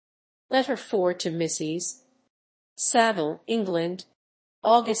Letter 4 to Mrs. Saville, England,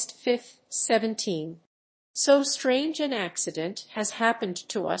 August 5th, 17. So strange an accident has happened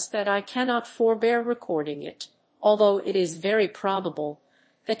to us that I cannot forbear recording it, although it is very probable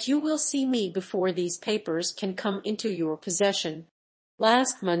that you will see me before these papers can come into your possession.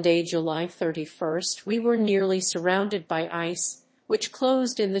 Last Monday, July 31st, we were nearly surrounded by ice, which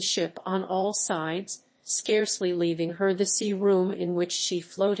closed in the ship on all sides, scarcely leaving her the sea room in which she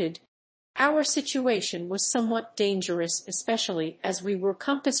floated. Our situation was somewhat dangerous, especially as we were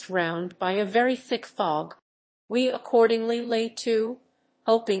compassed round by a very thick fog. We accordingly lay to,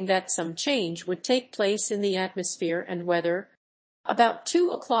 hoping that some change would take place in the atmosphere and weather. About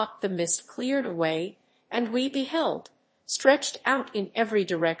 2 o'clock the mist cleared away, and we beheld, stretched out in every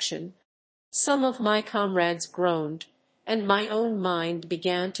direction. Some of my comrades groaned, and my own mind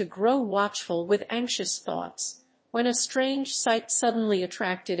began to grow watchful with anxious thoughts, when a strange sight suddenly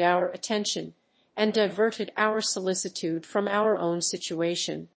attracted our attention, and diverted our solicitude from our own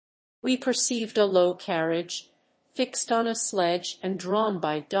situation. We perceived a low carriage, fixed on a sledge and drawn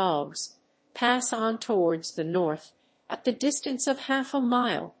by dogs, pass on towards the north, at the distance of half a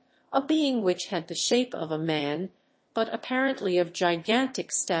mile. A being which had the shape of a man, but apparently of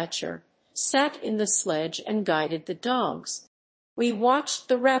gigantic stature, sat in the sledge and guided the dogs. We watched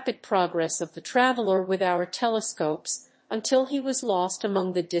the rapid progress of the traveller with our telescopes until he was lost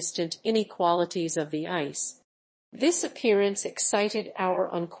among the distant inequalities of the ice. This appearance excited our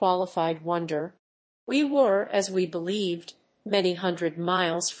unqualified wonder. We were, as we believed, many hundred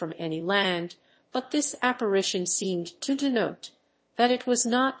miles from any land, but this apparition seemed to denote that it was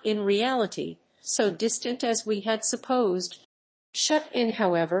not in reality so distant as we had supposed. Shut in,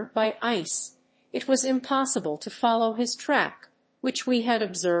 however, by ice, it was impossible to follow his track, which we had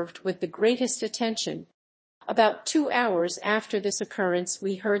observed with the greatest attention. About 2 hours after this occurrence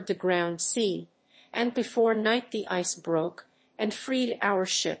we heard the ground sea, and before night the ice broke and freed our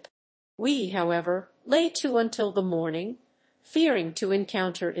ship. We, however, lay to until the morning, fearing to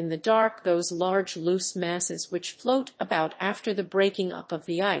encounter in the dark those large loose masses which float about after the breaking up of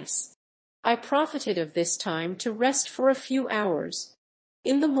the ice. I profited of this time to rest for a few hours.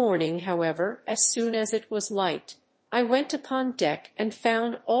 In the morning, however, as soon as it was light, I went upon deck and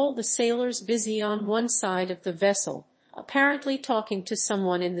found all the sailors busy on one side of the vessel, apparently talking to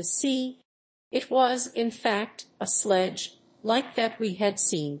someone in the sea. It was, in fact, a sledge, like that we had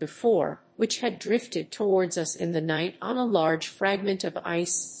seen before, which had drifted towards us in the night on a large fragment of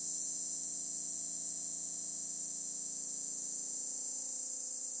ice.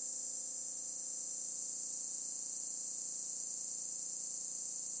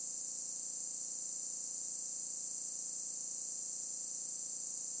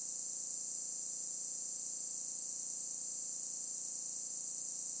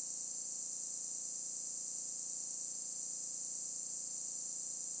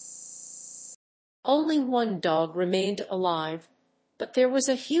 Only one dog remained alive, but there was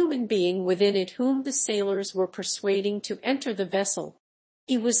a human being within it whom the sailors were persuading to enter the vessel.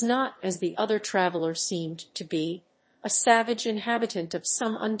 He was not, as the other traveller seemed to be, a savage inhabitant of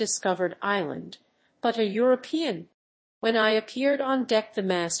some undiscovered island, but a European. When I appeared on deck the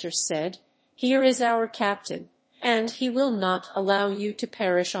master said, "Here is our captain, and he will not allow you to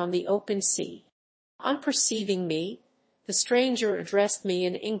perish on the open sea." On perceiving me, the stranger addressed me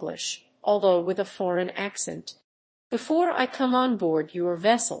in English, although with a foreign accent. "Before I come on board your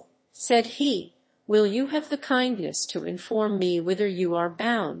vessel," said he, "will you have the kindness to inform me whither you are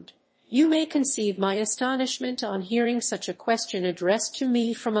bound?" You may conceive my astonishment on hearing such a question addressed to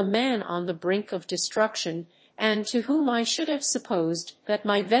me from a man on the brink of destruction, and to whom I should have supposed that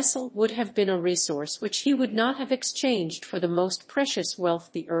my vessel would have been a resource which he would not have exchanged for the most precious wealth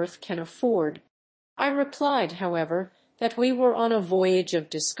the earth can afford. I replied, however, that we were on a voyage of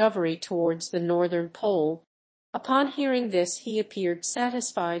discovery towards the northern pole. Upon hearing this he appeared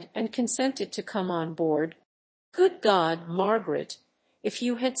satisfied and consented to come on board. Good God, Margaret, if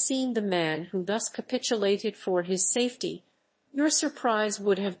you had seen the man who thus capitulated for his safety, your surprise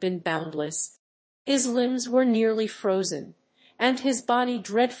would have been boundless. His limbs were nearly frozen, and his body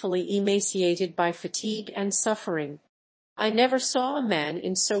dreadfully emaciated by fatigue and suffering. I never saw a man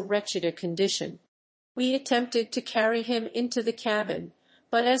in so wretched a condition. We attempted to carry him into the cabin,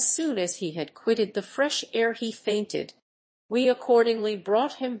 but as soon as he had quitted the fresh air he fainted. We accordingly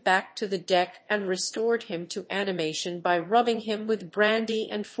brought him back to the deck and restored him to animation by rubbing him with brandy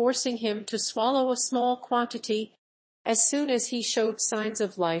and forcing him to swallow a small quantity. As soon as he showed signs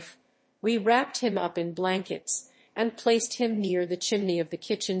of life, we wrapped him up in blankets and placed him near the chimney of the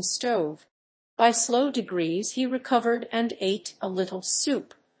kitchen stove. By slow degrees he recovered and ate a little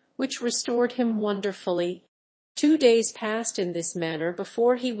soup, which restored him wonderfully. 2 days passed in this manner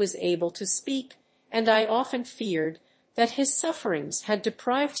before he was able to speak, and I often feared that his sufferings had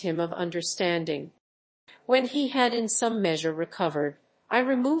deprived him of understanding. When he had in some measure recovered, I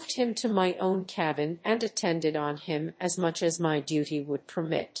removed him to my own cabin and attended on him as much as my duty would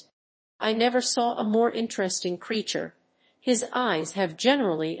permit. I never saw a more interesting creature. His eyes have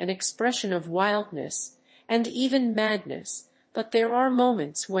generally an expression of wildness, and even madness, but there are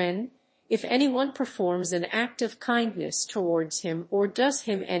moments when, if anyone performs an act of kindness towards him or does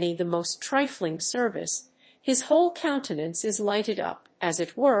him any the most trifling service, his whole countenance is lighted up, as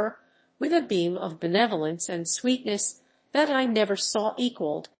it were, with a beam of benevolence and sweetness that I never saw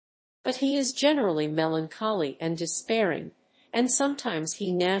equalled. But he is generally melancholy and despairing, and sometimes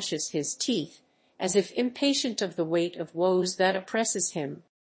he gnashes his teeth, as if impatient of the weight of woes that oppresses him.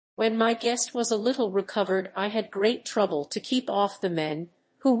 When my guest was a little recovered, I had great trouble to keep off the men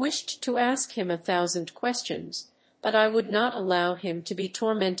who wished to ask him 1,000 questions, but I would not allow him to be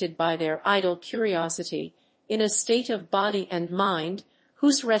tormented by their idle curiosity in a state of body and mind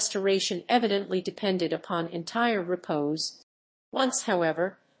whose restoration evidently depended upon entire repose. Once,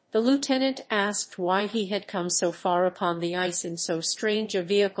 however, the lieutenant asked why he had come so far upon the ice in so strange a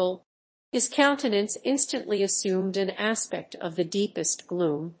vehicle. His countenance instantly assumed an aspect of the deepest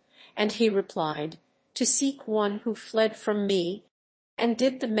gloom, and he replied, "To seek one who fled from me." "And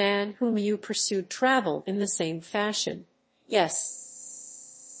did the man whom you pursued travel in the same fashion?" "Yes."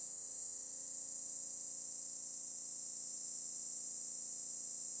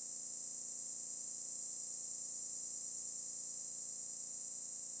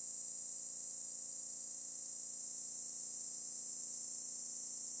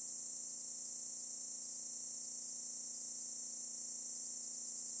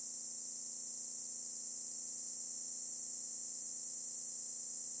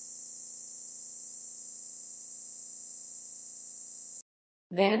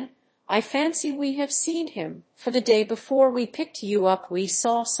 "Then I fancy we have seen him, for the day before we picked you up we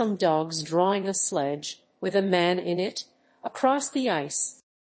saw some dogs drawing a sledge, with a man in it, across the ice."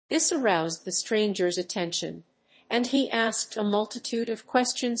 This aroused the stranger's attention, and he asked a multitude of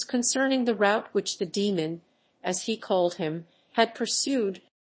questions concerning the route which the demon, as he called him, had pursued.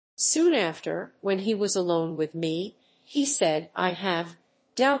 Soon after, when he was alone with me, he said, "I have,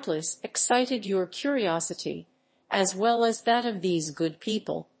 doubtless, excited your curiosity, as well as that of these good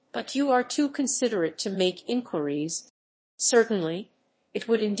people, but you are too considerate to make inquiries. Certainly, it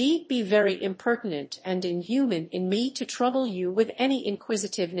would indeed be very impertinent and inhuman in me to trouble you with any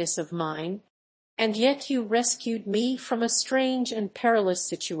inquisitiveness of mine, and yet you rescued me from a strange and perilous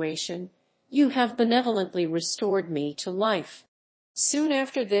situation. You have benevolently restored me to life." Soon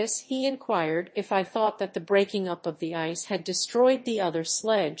after this he inquired if I thought that the breaking up of the ice had destroyed the other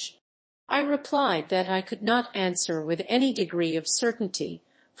sledge. I replied that I could not answer with any degree of certainty,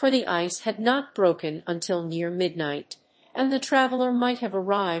 for the ice had not broken until near midnight, and the traveler might have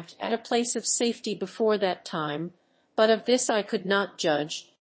arrived at a place of safety before that time, but of this I could not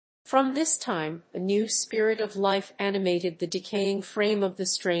judge. From this time a new spirit of life animated the decaying frame of the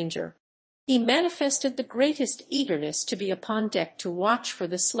stranger. He manifested the greatest eagerness to be upon deck to watch for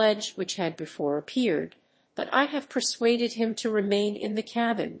the sledge which had before appeared, but I have persuaded him to remain in the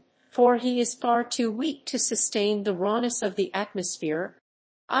cabin, for he is far too weak to sustain the rawness of the atmosphere.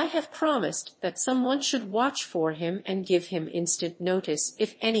 I have promised that someone should watch for him and give him instant notice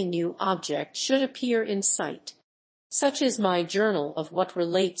if any new object should appear in sight. Such is my journal of what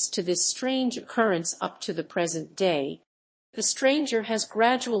relates to this strange occurrence up to the present day. The stranger has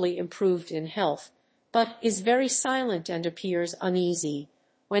gradually improved in health, but is very silent and appears uneasy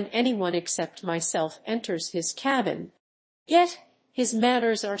when anyone except myself enters his cabin. Yet his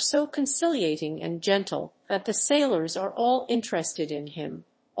manners are so conciliating and gentle that the sailors are all interested in him,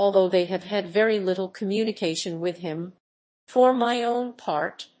 although they have had very little communication with him. For my own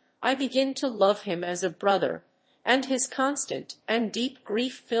part, I begin to love him as a brother, and his constant and deep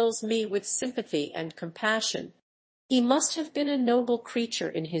grief fills me with sympathy and compassion. He must have been a noble creature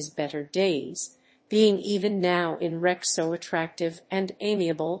in his better days, being even now in wreck so attractive and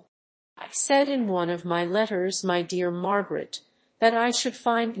amiable. I said in one of my letters, my dear Margaret, that I should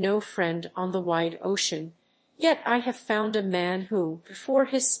find no friend on the wide ocean, yet I have found a man who, before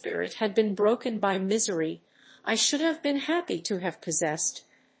his spirit had been broken by misery, I should have been happy to have possessed,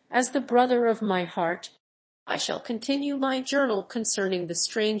 as the brother of my heart. I shall continue my journal concerning the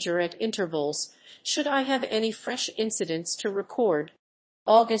stranger at intervals, should I have any fresh incidents to record.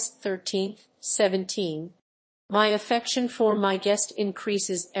 August 13th, 17. My affection for my guest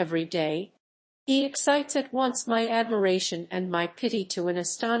increases every day. He excites at once my admiration and my pity to an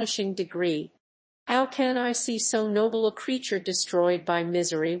astonishing degree. How can I see so noble a creature destroyed by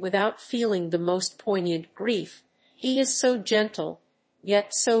misery without feeling the most poignant grief? He is so gentle,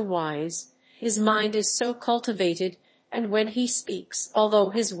 yet so wise. His mind is so cultivated, and when he speaks, although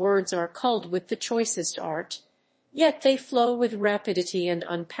his words are culled with the choicest art, yet they flow with rapidity and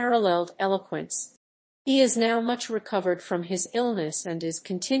unparalleled eloquence. He is now much recovered from his illness and is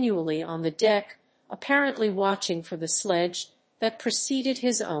continually on the deck, apparently watching for the sledge that preceded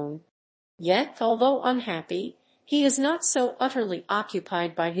his own. Yet, although unhappy, he is not so utterly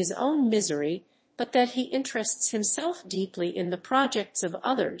occupied by his own misery, but that he interests himself deeply in the projects of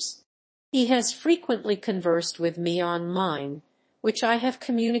others. He has frequently conversed with me on mine, which I have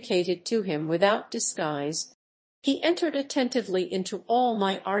communicated to him without disguise. He entered attentively into all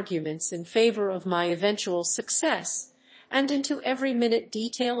my arguments in favor of my eventual success, and into every minute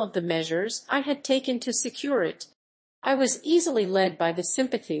detail of the measures I had taken to secure it. I was easily led by the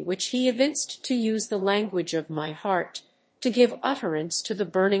sympathy which he evinced to use the language of my heart, to give utterance to the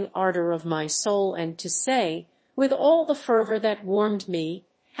burning ardor of my soul, and to say, with all the fervor that warmed me,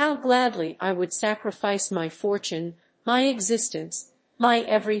 how gladly I would sacrifice my fortune, my existence, my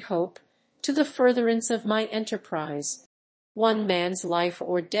every hope, to the furtherance of my enterprise. One man's life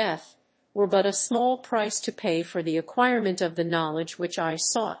or death were but a small price to pay for the acquirement of the knowledge which I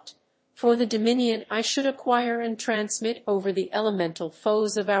sought, for the dominion I should acquire and transmit over the elemental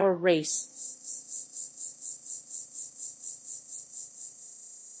foes of our race.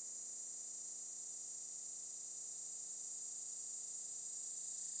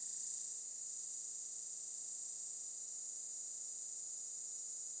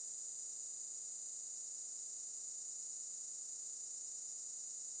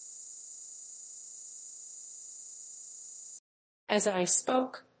 As I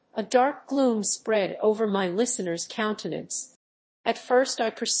spoke, a dark gloom spread over my listener's countenance. At first I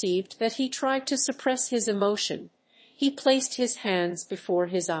perceived that he tried to suppress his emotion. He placed his hands before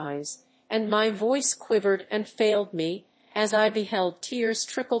his eyes, and my voice quivered and failed me as I beheld tears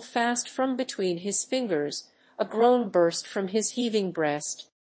trickle fast from between his fingers, a groan burst from his heaving breast.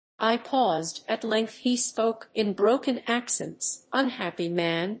 I paused. At length he spoke in broken accents. "Unhappy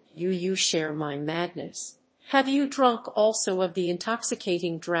man, you share my madness. Have you drunk also of the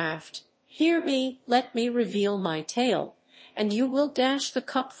intoxicating draught? Hear me, let me reveal my tale, and you will dash the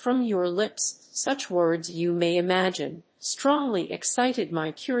cup from your lips." Such words, you may imagine, strongly excited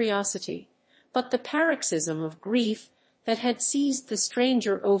my curiosity, but the paroxysm of grief that had seized the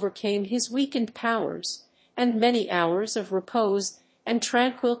stranger overcame his weakened powers, and many hours of repose and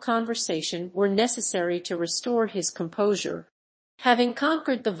tranquil conversation were necessary to restore his composure. Having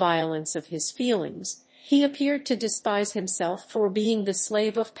conquered the violence of his feelings, he appeared to despise himself for being the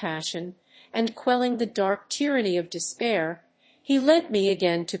slave of passion, and quelling the dark tyranny of despair, he led me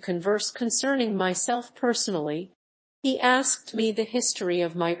again to converse concerning myself personally. He asked me the history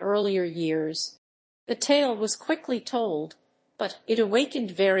of my earlier years. The tale was quickly told, but it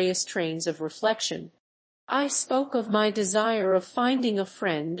awakened various trains of reflection. I spoke of my desire of finding a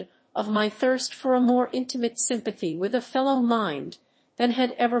friend, of my thirst for a more intimate sympathy with a fellow mind than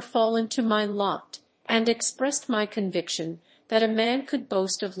had ever fallen to my lot, and expressed my conviction that a man could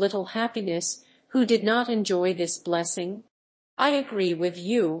boast of little happiness who did not enjoy this blessing. "I agree with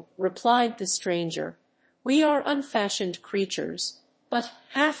you," replied the stranger. "We are unfashioned creatures, but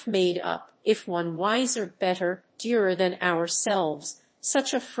half made up. If one wiser, better, dearer than ourselves,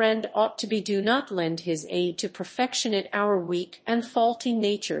 such a friend ought to be, do not lend his aid to perfectionate our weak and faulty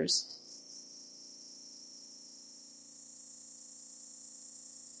natures."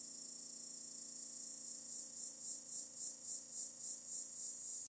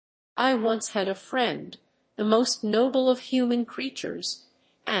 I once had a friend, the most noble of human creatures,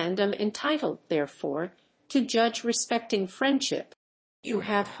 and am entitled, therefore, to judge respecting friendship. You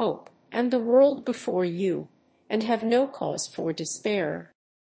have hope and the world before you, and have no cause for despair.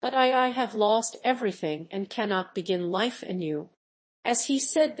 But I have lost everything and cannot begin life anew. As he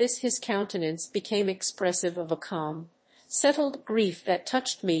said this, his countenance became expressive of a calm, settled grief that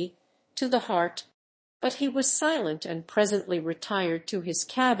touched me to the heart. But he was silent and presently retired to his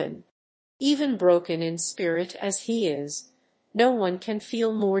cabin. Even broken in spirit as he is, no one can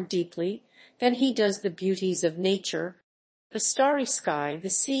feel more deeply than he does the beauties of nature. The starry sky, the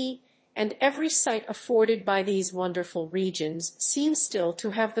sea, and every sight afforded by these wonderful regions seem still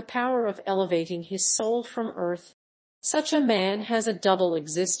to have the power of elevating his soul from earth. Such a man has a double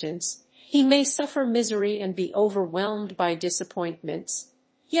existence. He may suffer misery and be overwhelmed by disappointments,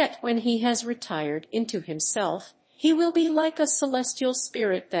 yet when he has retired into himself, He will be like a celestial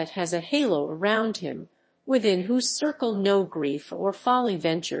spirit that has a halo around him, within whose circle no grief or folly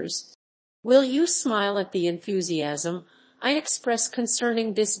ventures. Will you smile at the enthusiasm I express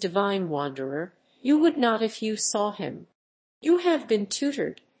concerning this divine wanderer? You would not if you saw him. You have been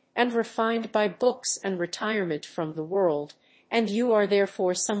tutored and refined by books and retirement from the world, and you are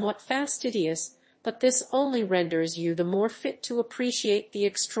therefore somewhat fastidious, but this only renders you the more fit to appreciate the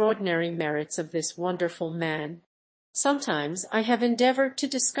extraordinary merits of this wonderful man. Sometimes I have endeavored to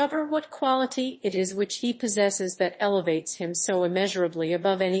discover what quality it is which he possesses that elevates him so immeasurably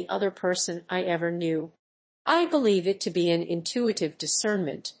above any other person I ever knew. I believe it to be an intuitive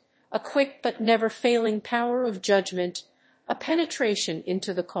discernment, a quick but never failing power of judgment, a penetration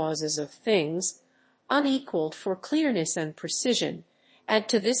into the causes of things, unequaled for clearness and precision. Add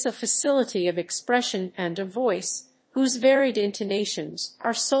to this a facility of expression and a voice, whose varied intonations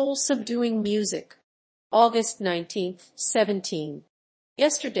are soul-subduing music. August 19th, 17.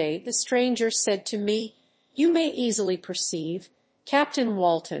 Yesterday the stranger said to me, "You may easily perceive, Captain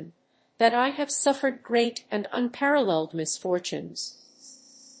Walton, that I have suffered great and unparalleled misfortunes.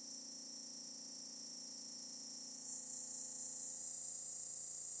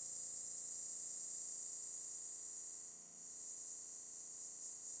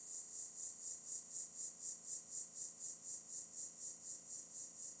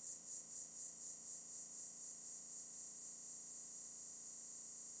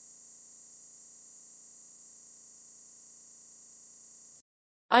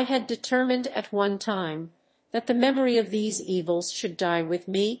 I had determined at one time that the memory of these evils should die with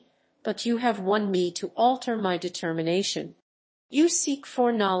me, but you have won me to alter my determination. You seek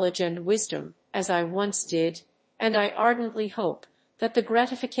for knowledge and wisdom, as I once did, and I ardently hope that the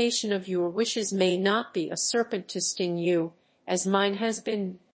gratification of your wishes may not be a serpent to sting you, as mine has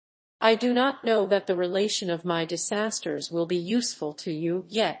been. I do not know that the relation of my disasters will be useful to you,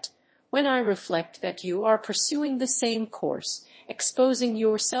 yet, when I reflect that you are pursuing the same course, exposing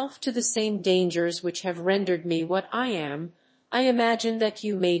yourself to the same dangers which have rendered me what I am, I imagine that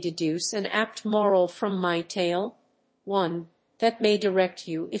you may deduce an apt moral from my tale, one that may direct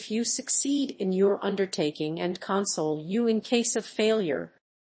you if you succeed in your undertaking and console you in case of failure.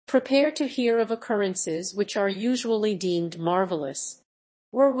 Prepare to hear of occurrences which are usually deemed marvelous.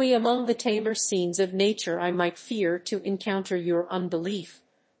 Were we among the tamer scenes of nature, I might fear to encounter your unbelief,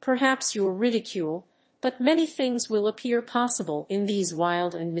 perhaps your ridicule, but many things will appear possible in these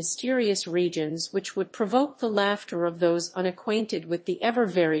wild and mysterious regions which would provoke the laughter of those unacquainted with the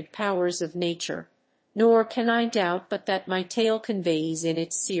ever-varied powers of nature. Nor can I doubt but that my tale conveys in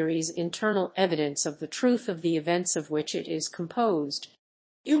its series internal evidence of the truth of the events of which it is composed.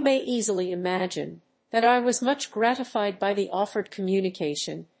 You may easily imagine that I was much gratified by the offered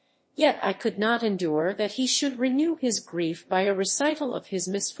communication, yet I could not endure that he should renew his grief by a recital of his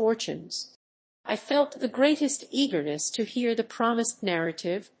misfortunes. I felt the greatest eagerness to hear the promised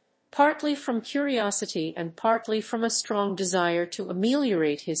narrative, partly from curiosity and partly from a strong desire to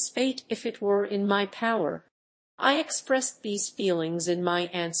ameliorate his fate if it were in my power. I expressed these feelings in my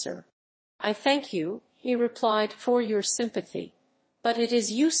answer. "I thank you," he replied, "for your sympathy. But it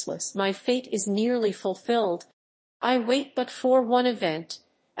is useless, my fate is nearly fulfilled. I wait but for one event,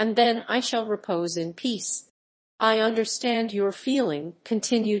 and then I shall repose in peace." "I understand your feeling,"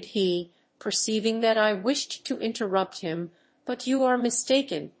 continued he, perceiving that I wished to interrupt him, "but you are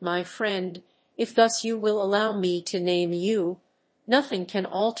mistaken, my friend, if thus you will allow me to name you. Nothing can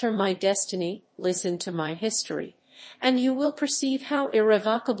alter my destiny. Listen to my history, and you will perceive how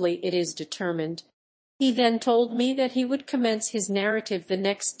irrevocably it is determined." He then told me that he would commence his narrative the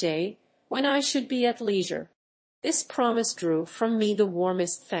next day, when I should be at leisure. This promise drew from me the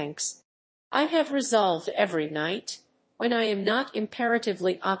warmest thanks. I have resolved every night, when I am not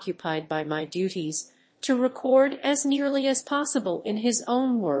imperatively occupied by my duties, to record as nearly as possible in his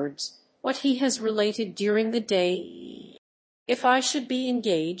own words what he has related during the day. If I should be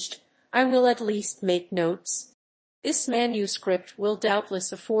engaged, I will at least make notes. This manuscript will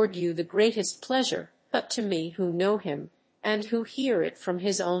doubtless afford you the greatest pleasure, but to me who know him, and who hear it from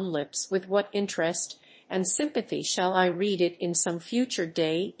his own lips, with what interest and sympathy shall I read it in some future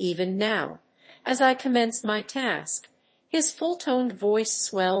day, even now, as I commence my task. His full-toned voice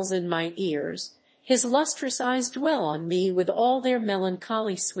swells in my ears, his lustrous eyes dwell on me with all their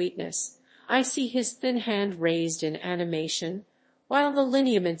melancholy sweetness. I see his thin hand raised in animation, while the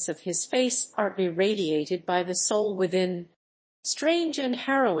lineaments of his face are irradiated by the soul within. Strange and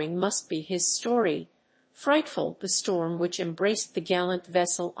harrowing must be his story, frightful the storm which embraced the gallant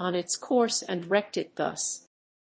vessel on its course and wrecked it thus.